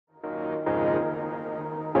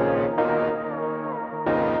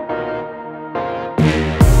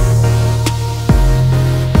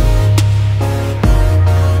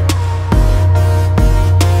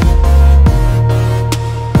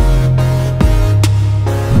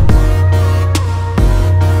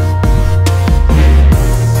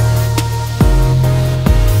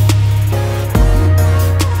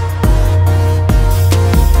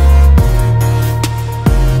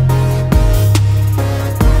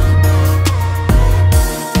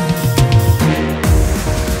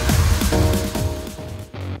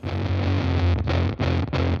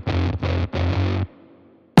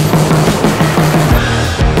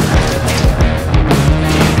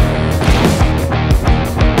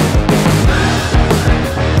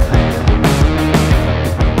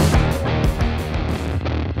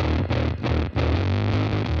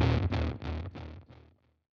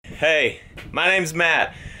My name's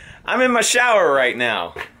Matt. I'm in my shower right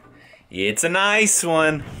now. It's a nice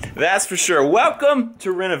one, that's for sure. Welcome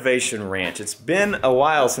to Renovation Ranch. It's been a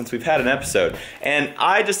while since we've had an episode, and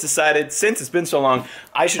I just decided, since it's been so long,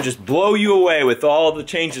 I should just blow you away with all the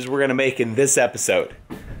changes we're gonna make in this episode.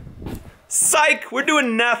 Psych! We're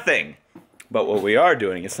doing nothing! But what we are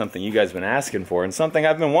doing is something you guys have been asking for, and something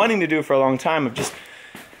I've been wanting to do for a long time. I've just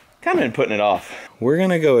kind of been putting it off. We're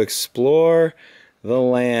gonna go explore the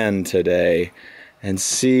land today and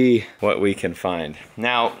see what we can find.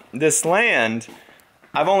 Now, this land,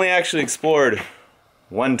 I've only actually explored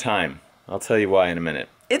one time. I'll tell you why in a minute.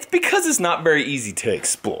 It's because it's not very easy to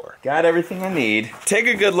explore. Got everything I need. Take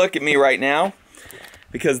a good look at me right now,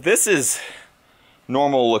 because this is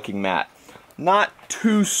normal looking mat. Not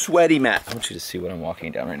too sweaty mat. I want you to see what I'm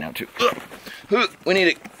walking down right now too. We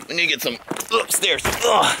need to get some upstairs.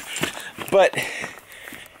 But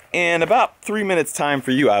in about 3 minutes time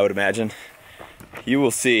for you, I would imagine, you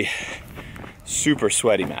will see super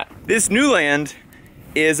sweaty mat. This new land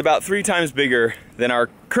is about 3 times bigger than our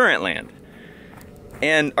current land.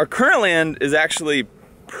 And our current land is actually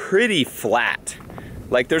pretty flat.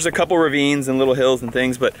 Like, there's a couple ravines and little hills and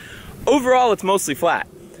things, but overall it's mostly flat.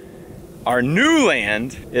 Our new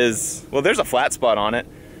land is, well, there's a flat spot on it,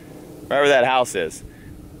 right where that house is.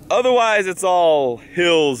 Otherwise, it's all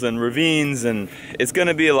hills and ravines, and it's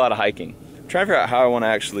gonna be a lot of hiking. I'm trying to figure out how I wanna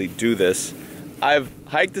actually do this. I've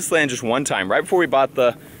hiked this land just one time. Right before we bought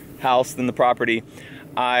the house and the property,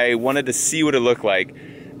 I wanted to see what it looked like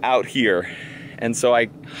out here. And so I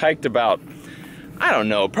hiked about, I don't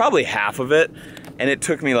know, probably half of it. And it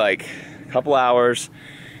took me like a couple hours,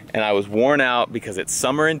 and I was worn out because it's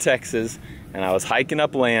summer in Texas, and I was hiking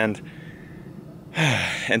up land.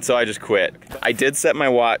 And so I just quit. I did set my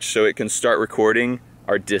watch so it can start recording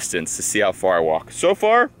our distance to see how far I walk. So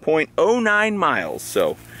far, 0.09 miles,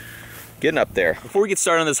 so getting up there. Before we get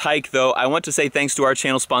started on this hike though, I want to say thanks to our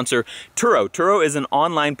channel sponsor, Turo. Turo is an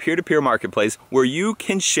online peer-to-peer marketplace where you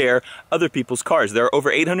can share other people's cars. There are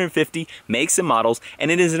over 850 makes and models,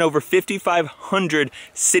 and it is in over 5,500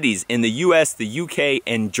 cities in the US, the UK,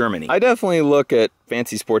 and Germany. I definitely look at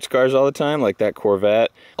fancy sports cars all the time, like that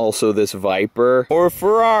Corvette, also this Viper, or a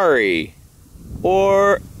Ferrari,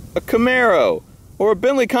 or a Camaro, or a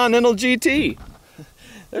Bentley Continental GT.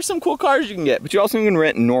 There's some cool cars you can get, but you also can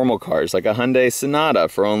rent normal cars, like a Hyundai Sonata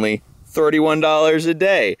for only $31 a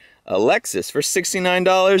day, a Lexus for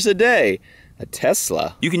 $69 a day, a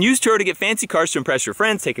Tesla. You can use Turo to get fancy cars to impress your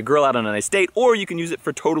friends, take a girl out on a nice date, or you can use it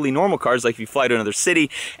for totally normal cars, like if you fly to another city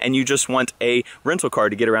and you just want a rental car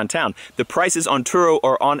to get around town. The prices on Turo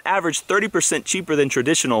are on average 30% cheaper than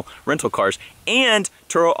traditional rental cars, and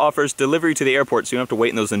Turo offers delivery to the airport, so you don't have to wait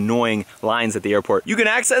in those annoying lines at the airport. You can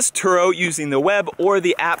access Turo using the web or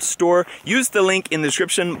the app store. Use the link in the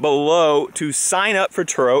description below to sign up for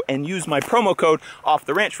Turo and use my promo code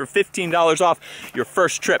OFFTHERANCH for $15 off your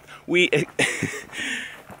first trip.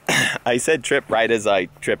 I said trip right as I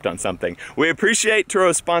tripped on something. We appreciate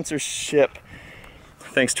Turo's sponsorship.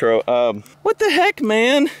 Thanks, Turo. What the heck,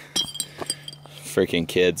 man? Freaking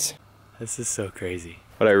kids. This is so crazy.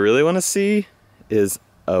 What I really want to see is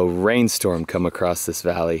a rainstorm come across this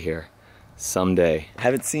valley here someday. I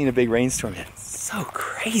haven't seen a big rainstorm yet. It's so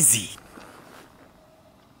crazy.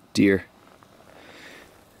 Deer.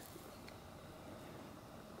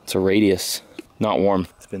 It's a radius. Not warm.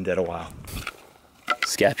 It's been dead a while.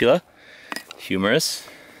 Scapula. Humorous.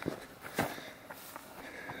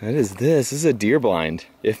 What is this? This is a deer blind.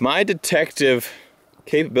 If my detective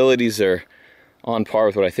capabilities are on par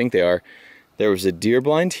with what I think they are, there was a deer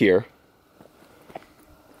blind here.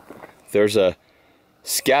 There's a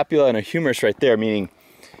scapula and a humerus right there, meaning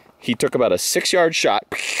he took about a 6-yard shot,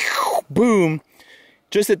 boom,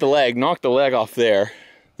 just hit the leg, knocked the leg off there.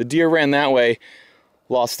 The deer ran that way,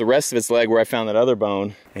 lost the rest of its leg where I found that other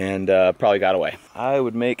bone, and probably got away. I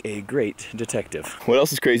would make a great detective. What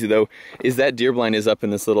else is crazy though, is that deer blind is up in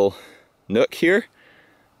this little nook here,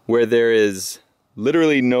 where there is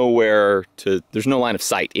literally nowhere to, there's no line of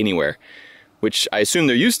sight anywhere, which I assume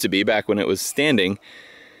there used to be back when it was standing,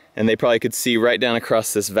 and they probably could see right down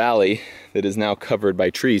across this valley that is now covered by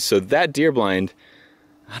trees. So that deer blind,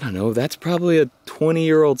 I don't know, that's probably a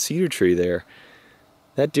 20-year-old cedar tree there.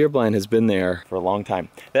 That deer blind has been there for a long time.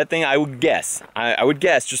 That thing, I would guess, I would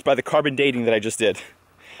guess just by the carbon dating that I just did,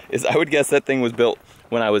 is I would guess that thing was built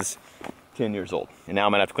when I was 10 years old. And now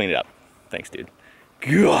I'm gonna have to clean it up. Thanks, dude.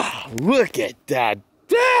 God, look at that.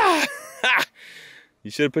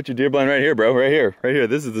 You should have put your deer blind right here, bro. Right here, right here.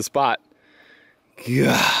 This is the spot.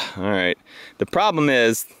 God. All right. The problem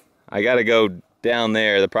is, I gotta go down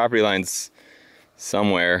there. The property line's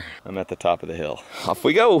somewhere. I'm at the top of the hill. Off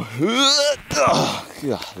we go. Oh,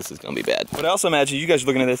 God, this is gonna be bad. But I also imagine you guys are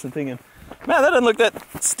looking at this and thinking, man, that doesn't look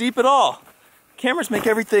that steep at all. Cameras make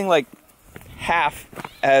everything like half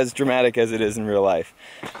as dramatic as it is in real life,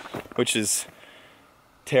 which is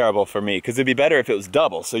terrible for me, because it'd be better if it was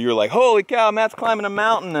double. So you're like, holy cow, Matt's climbing a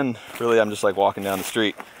mountain, and really I'm just like walking down the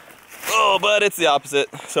street. Oh, but it's the opposite.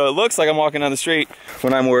 So it looks like I'm walking down the street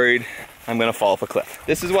when I'm worried I'm gonna fall off a cliff.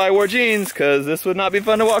 This is why I wore jeans, because this would not be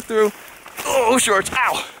fun to walk through. Oh, shorts,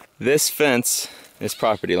 ow! This fence is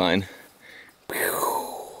property line.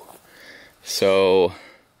 So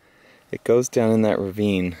it goes down in that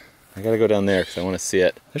ravine. I gotta go down there because I want to see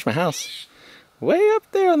it. There's my house. Way up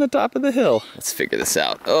there on the top of the hill. Let's figure this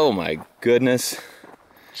out. Oh my goodness.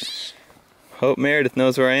 Hope Meredith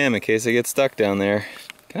knows where I am in case I get stuck down there.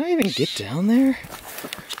 Can I even get down there?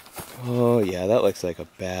 Oh yeah, that looks like a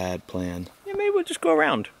bad plan. Yeah, maybe we'll just go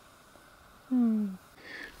around.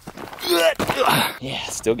 Yeah,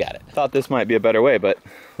 still got it. Thought this might be a better way, but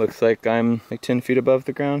looks like I'm like 10 feet above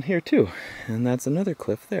the ground here too. And that's another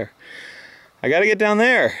cliff there. I gotta get down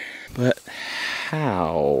there. But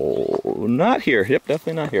how? Not here. Yep,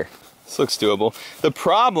 definitely not here. This looks doable. The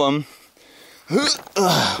problem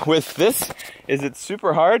with this is it's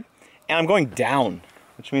super hard and I'm going down,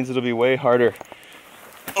 which means it'll be way harder.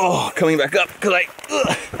 Oh, coming back up, because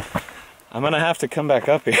I'm gonna have to come back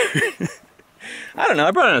up here. I don't know,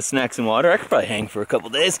 I brought in snacks and water. I could probably hang for a couple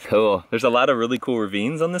days. Cool. There's a lot of really cool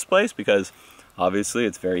ravines on this place because obviously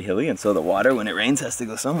it's very hilly, and so the water, when it rains, has to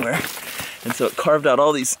go somewhere. And so it carved out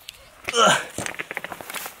all these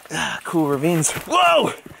cool ravines.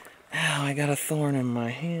 Whoa! Ow, I got a thorn in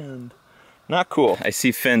my hand. Not cool. I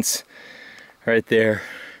see fence right there,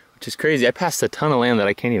 which is crazy. I passed a ton of land that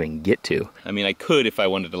I can't even get to. I mean, I could if I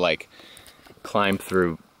wanted to like climb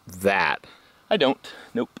through that. I don't.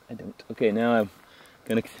 Nope, I don't. Okay, now I'm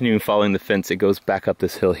gonna continue following the fence. It goes back up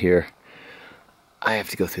this hill here. I have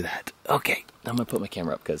to go through that. Okay, I'm gonna put my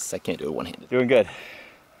camera up because I can't do it one-handed. Doing good.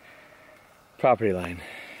 Property line,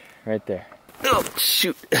 right there. Oh,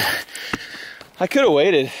 shoot. I could have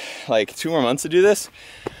waited like 2 more months to do this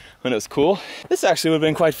when it was cool. This actually would have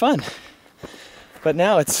been quite fun. But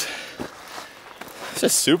now it's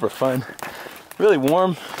just super fun. Really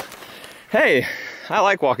warm. Hey, I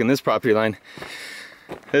like walking this property line.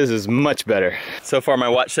 This is much better. So far my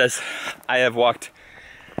watch says I have walked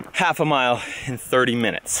half a mile in 30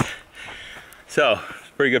 minutes. So,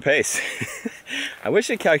 pretty good pace. I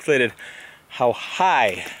wish I calculated how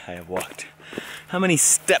high I have walked. How many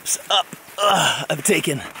steps up I've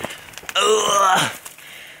taken. Ow,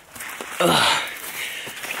 ow,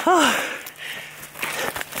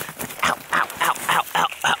 ow, ow, ow, ow,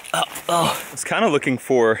 ow, ow. I was kind of looking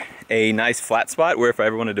for a nice flat spot where if I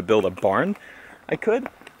ever wanted to build a barn, I could.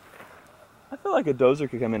 I feel like a dozer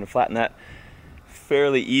could come in and flatten that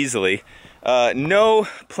fairly easily. No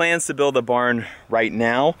plans to build a barn right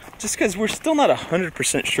now, just because we're still not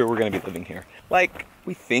 100% sure we're going to be living here. Like,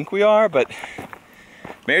 we think we are, but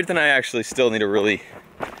Meredith and I actually still need to really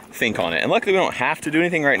think on it. And luckily we don't have to do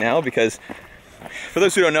anything right now because, for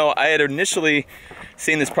those who don't know, I had initially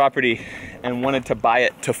seen this property and wanted to buy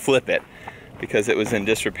it to flip it because it was in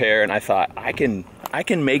disrepair, and I thought I can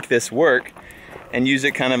make this work and use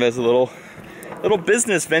it kind of as a little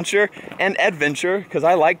business venture and adventure, because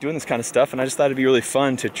I like doing this kind of stuff, and I just thought it'd be really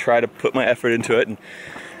fun to try to put my effort into it and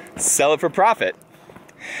sell it for profit.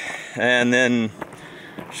 And then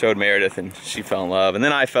showed Meredith and she fell in love, and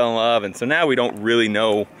then I fell in love, and so now we don't really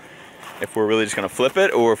know if we're really just gonna flip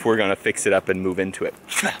it or if we're gonna fix it up and move into it.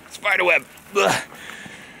 Spiderweb. Ugh.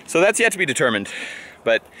 So that's yet to be determined,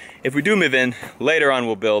 but if we do move in, later on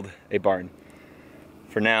we'll build a barn.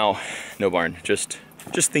 For now, no barn, just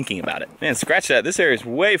thinking about it. Man, scratch that, this area is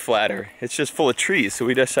way flatter. It's just full of trees, so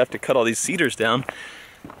we just have to cut all these cedars down.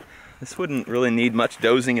 This wouldn't really need much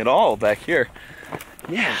dozing at all back here.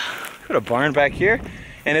 Yeah, put a barn back here,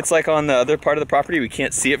 and it's like on the other part of the property. We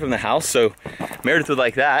can't see it from the house, so Meredith would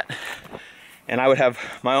like that. And I would have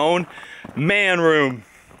my own man room.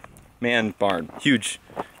 Man barn, huge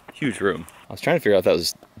room. I was trying to figure out if that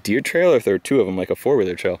was deer trail or if there were two of them, like a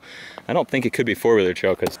four-wheeler trail. I don't think it could be four-wheeler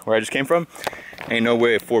trail because where I just came from, ain't no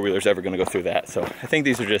way a four-wheeler's ever gonna go through that. So I think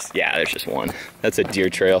these are just, yeah, there's just one. That's a deer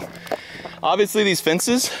trail. Obviously these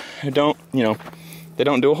fences don't, you know, they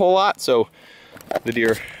don't do a whole lot, so the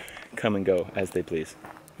deer come and go as they please,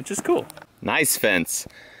 which is cool. Nice fence.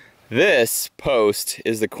 This post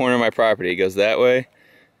is the corner of my property. It goes that way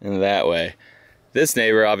and that way. This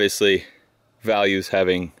neighbor obviously values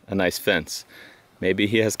having a nice fence. Maybe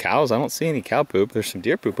he has cows. I don't see any cow poop. There's some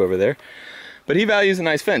deer poop over there. But he values a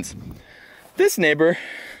nice fence. This neighbor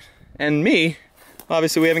and me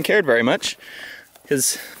obviously we haven't cared very much,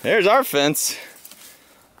 because there's our fence.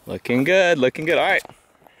 Looking good, looking good. All right,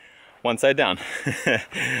 one side down.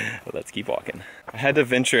 Let's keep walking. I had to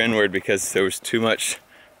venture inward because there was too much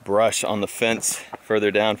brush on the fence further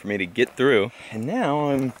down for me to get through. And now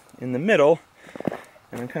I'm in the middle,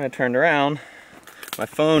 and I'm kind of turned around. My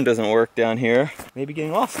phone doesn't work down here. Maybe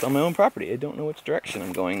getting lost on my own property. I don't know which direction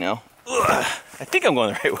I'm going now. Ugh, I think I'm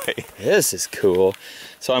going the right way. This is cool.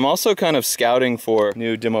 So I'm also kind of scouting for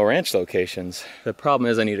new Demo Ranch locations. The problem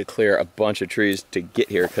is I need to clear a bunch of trees to get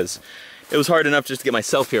here because it was hard enough just to get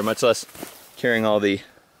myself here, much less carrying all the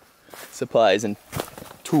supplies and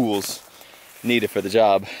tools needed for the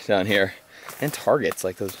job down here. And targets,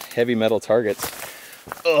 like those heavy metal targets.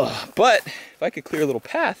 Ugh. But if I could clear a little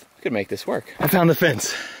path, I could make this work. I found the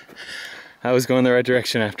fence. I was going the right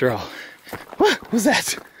direction after all. What was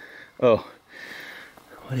that? Oh,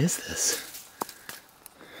 what is this?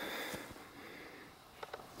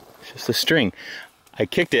 It's just a string. I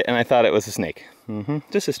kicked it and I thought it was a snake.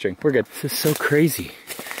 Just a string. We're good. This is so crazy.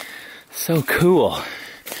 So cool.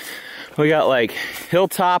 We got like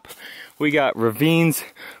hilltop, we got ravines,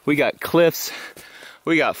 we got cliffs,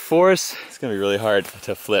 we got forests. It's gonna be really hard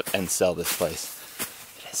to flip and sell this place.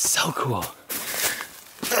 It is so cool.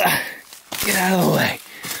 Ugh, get out of the way.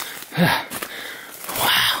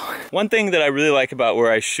 Wow. One thing that I really like about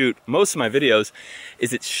where I shoot most of my videos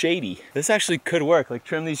is it's shady. This actually could work. Like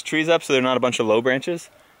trim these trees up so they're not a bunch of low branches,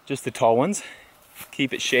 just the tall ones.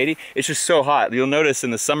 Keep it shady. It's just so hot. You'll notice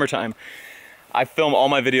in the summertime, I film all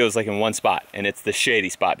my videos like in one spot, and it's the shady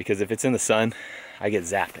spot, because if it's in the sun, I get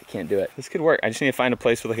zapped. I can't do it. This could work. I just need to find a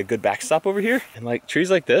place with like a good backstop over here, and like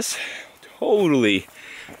trees like this totally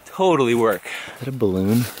work. Is that a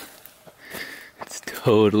balloon? It's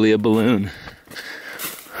totally a balloon.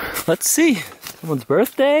 Let's see. Someone's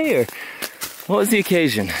birthday, or what was the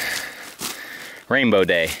occasion? Rainbow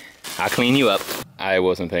Day. I'll clean you up. I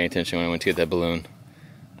wasn't paying attention when I went to get that balloon.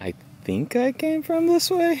 I think I came from this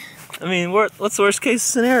way. I mean, what's the worst case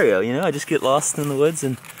scenario? You know, I just get lost in the woods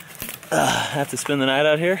and have to spend the night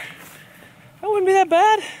out here. That wouldn't be that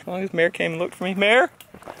bad. As long as Mare came and looked for me. Mare?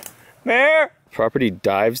 Mare? Property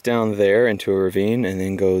dives down there into a ravine and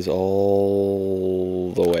then goes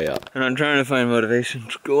all the way up. And I'm trying to find motivation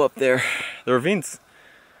to go up there. The ravine's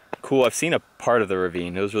cool. I've seen a part of the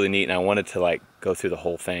ravine. It was really neat, and I wanted to like go through the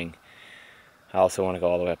whole thing. I also want to go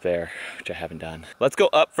all the way up there, which I haven't done. Let's go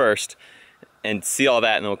up first and see all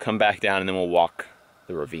that, and then we'll come back down and then we'll walk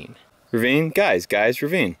the ravine. Ravine? Guys,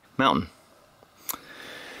 ravine. Mountain.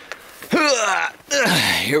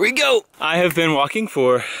 Here we go. I have been walking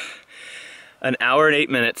for an hour and 8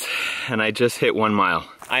 minutes, and I just hit 1 mile.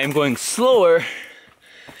 I am going slower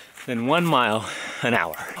than 1 mile an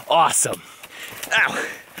hour. Awesome. Ow.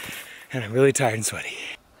 And I'm really tired and sweaty.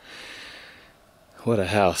 What a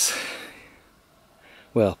house.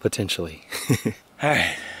 Well, potentially. All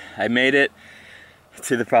right, I made it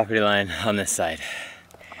to the property line on this side.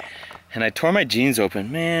 And I tore my jeans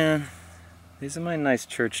open. Man, these are my nice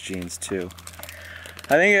church jeans too.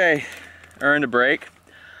 I think I earned a break.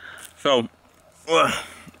 So,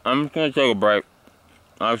 I'm gonna take a break.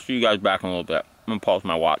 I'll see you guys back in a little bit. I'm gonna pause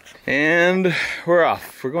my watch. And we're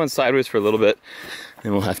off. We're going sideways for a little bit,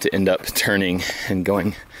 and we'll have to end up turning and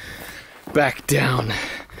going back down.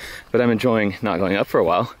 But I'm enjoying not going up for a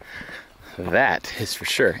while. That is for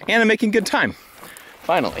sure. And I'm making good time.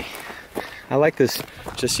 Finally. I like this,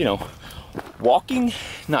 just, you know, walking,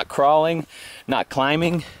 not crawling, not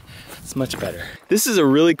climbing. It's much better. This is a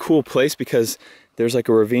really cool place because there's like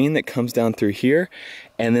a ravine that comes down through here,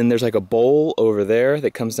 and then there's like a bowl over there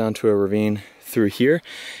that comes down to a ravine through here,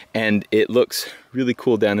 and it looks really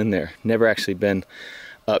cool down in there. Never actually been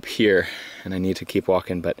up here, and I need to keep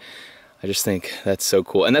walking, but I just think that's so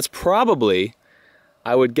cool. And that's probably,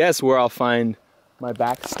 I would guess, where I'll find my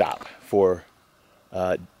backstop for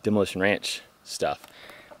Demolition Ranch stuff.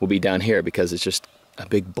 Will be down here because it's just a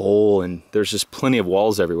big bowl and there's just plenty of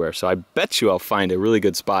walls everywhere. So I bet you I'll find a really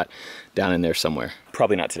good spot down in there somewhere.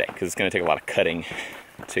 Probably not today because it's gonna take a lot of cutting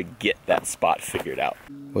to get that spot figured out.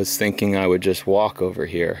 Was thinking I would just walk over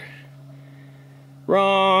here.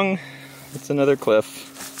 Wrong, it's another cliff.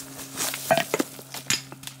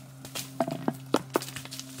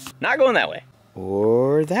 Not going that way.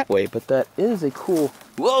 Or that way, but that is a cool,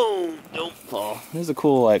 whoa, don't fall. There's a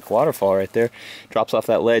cool like waterfall right there. Drops off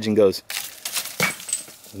that ledge and goes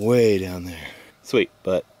way down there. Sweet,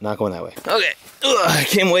 but not going that way. Okay, I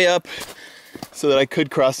came way up so that I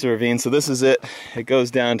could cross the ravine. So this is it. It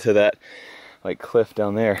goes down to that like cliff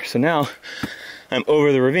down there. So now I'm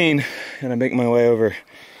over the ravine and I'm making my way over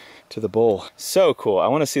to the bowl. So cool. I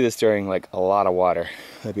want to see this during like a lot of water.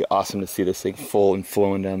 That'd be awesome to see this thing full and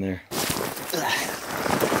flowing down there.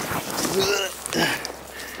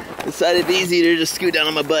 Decided it'd be easier to just scoot down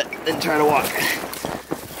on my butt than try to walk.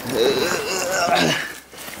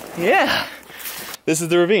 Yeah. This is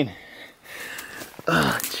the ravine.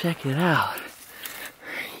 Oh, check it out.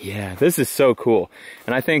 Yeah, this is so cool.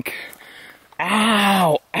 And I think,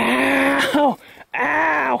 ow, ow,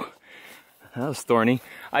 ow. That was thorny.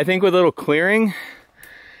 I think with a little clearing,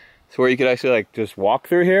 it's where you could actually like just walk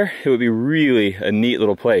through here. It would be really a neat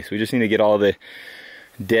little place. We just need to get all the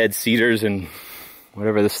dead cedars and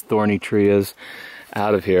whatever this thorny tree is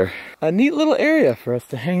out of here. A neat little area for us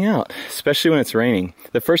to hang out, especially when it's raining.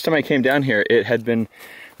 The first time I came down here, it had been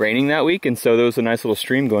raining that week, and so there was a nice little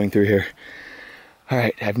stream going through here. All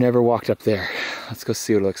right, I've never walked up there. Let's go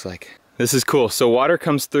see what it looks like. This is cool. So water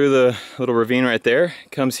comes through the little ravine right there,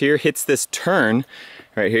 comes here, hits this turn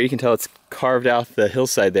right here. You can tell it's carved out the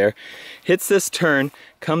hillside there. Hits this turn,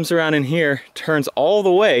 comes around in here, turns all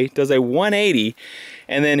the way, does a 180,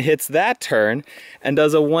 and then hits that turn and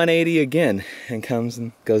does a 180 again and comes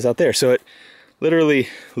and goes out there. So it literally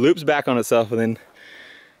loops back on itself and then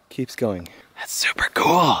keeps going. That's super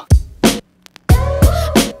cool.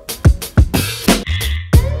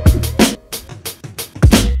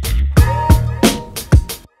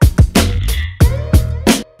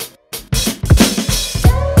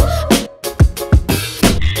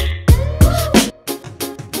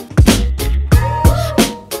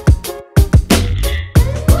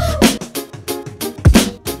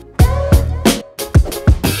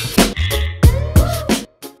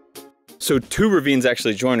 So two ravines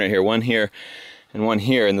actually join right here, one here and one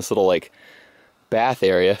here in this little like bath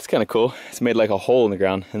area. It's kind of cool. It's made like a hole in the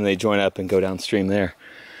ground and they join up and go downstream there.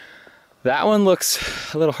 That one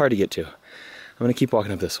looks a little hard to get to. I'm gonna keep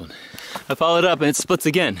walking up this one. I followed up and it splits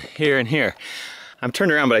again, here and here. I'm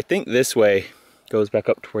turned around, but I think this way goes back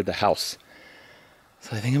up toward the house.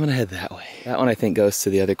 So I think I'm gonna head that way. That one I think goes to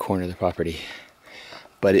the other corner of the property,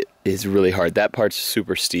 but it is really hard. That part's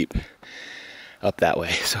super steep up that way.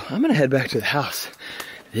 So I'm gonna head back to the house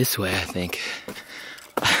this way, I think.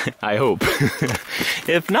 I hope.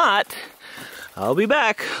 If not, I'll be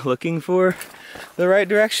back looking for the right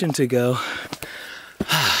direction to go.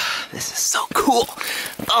 This is so cool.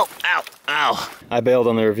 Oh, ow, ow. I bailed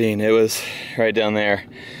on the ravine. It was right down there.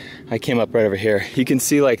 I came up right over here. You can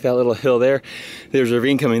see like that little hill there. There's a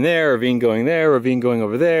ravine coming there, ravine going there, ravine going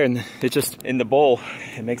over there, and it just, in the bowl,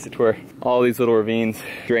 it makes it to where all these little ravines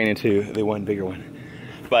drain into the one bigger one.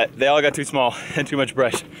 But they all got too small and too much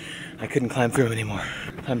brush. I couldn't climb through them anymore.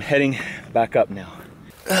 I'm heading back up now.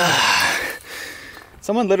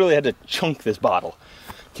 Someone literally had to chunk this bottle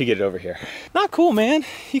to get it over here. Not cool, man.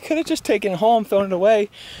 You could have just taken it home, thrown it away.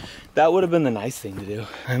 That would have been the nice thing to do.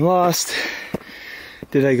 I'm lost.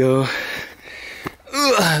 Did I go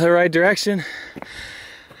the right direction?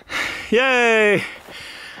 Yay!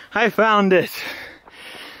 I found it.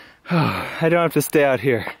 Oh, I don't have to stay out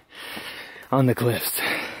here on the cliffs.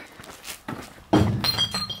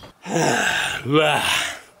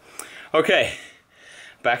 Okay,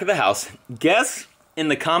 back at the house. Guess in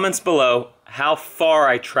the comments below how far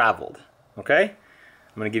I traveled, okay?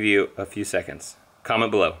 I'm gonna give you a few seconds.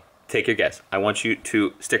 Comment below, take your guess. I want you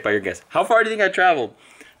to stick by your guess. How far do you think I traveled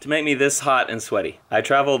to make me this hot and sweaty? I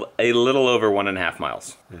traveled a little over 1.5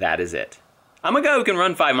 miles. That is it. I'm a guy who can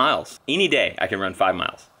run 5 miles. Any day I can run 5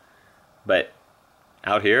 miles. But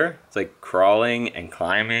out here, it's like crawling and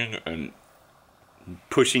climbing and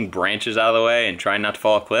pushing branches out of the way and trying not to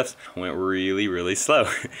fall off cliffs. I went really, really slow.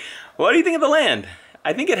 What do you think of the land?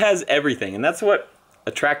 I think it has everything, and that's what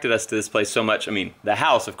attracted us to this place so much. I mean, the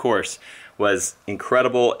house, of course, was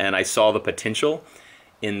incredible, and I saw the potential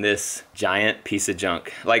in this giant piece of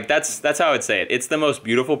junk. Like, that's how I'd say it. It's the most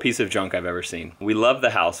beautiful piece of junk I've ever seen. We love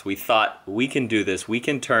the house. We thought, we can do this. We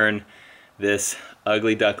can turn this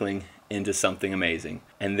ugly duckling into something amazing.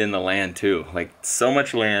 And then the land too, like so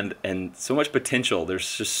much land and so much potential.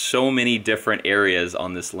 There's just so many different areas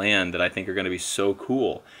on this land that I think are gonna be so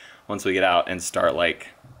cool once we get out and start like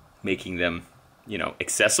making them, you know,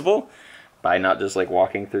 accessible by not just like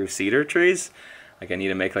walking through cedar trees. Like I need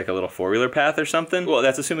to make like a little 4-wheeler path or something. Well,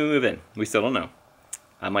 that's assuming we move in. We still don't know.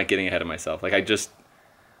 I'm like getting ahead of myself. Like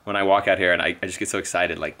when I walk out here and I just get so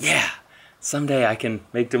excited, like, yeah, someday I can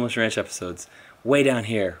make Demolition Ranch episodes way down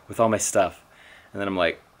here with all my stuff. And then I'm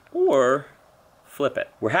like, or flip it.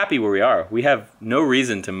 We're happy where we are. We have no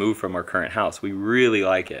reason to move from our current house. We really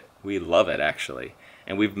like it. We love it, actually.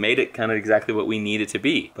 And we've made it kind of exactly what we need it to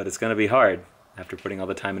be. But it's gonna be hard after putting all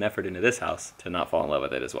the time and effort into this house to not fall in love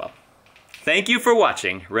with it as well. Thank you for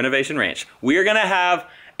watching Renovation Ranch. We are gonna have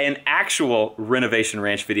an actual Renovation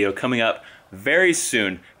Ranch video coming up very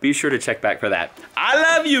soon. Be sure to check back for that. I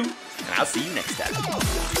love you, and I'll see you next time.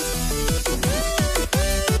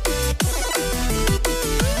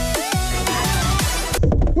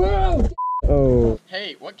 Oh.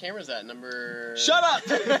 Hey, what camera is that? Number... Shut up!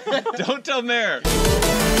 Don't tell Mayor.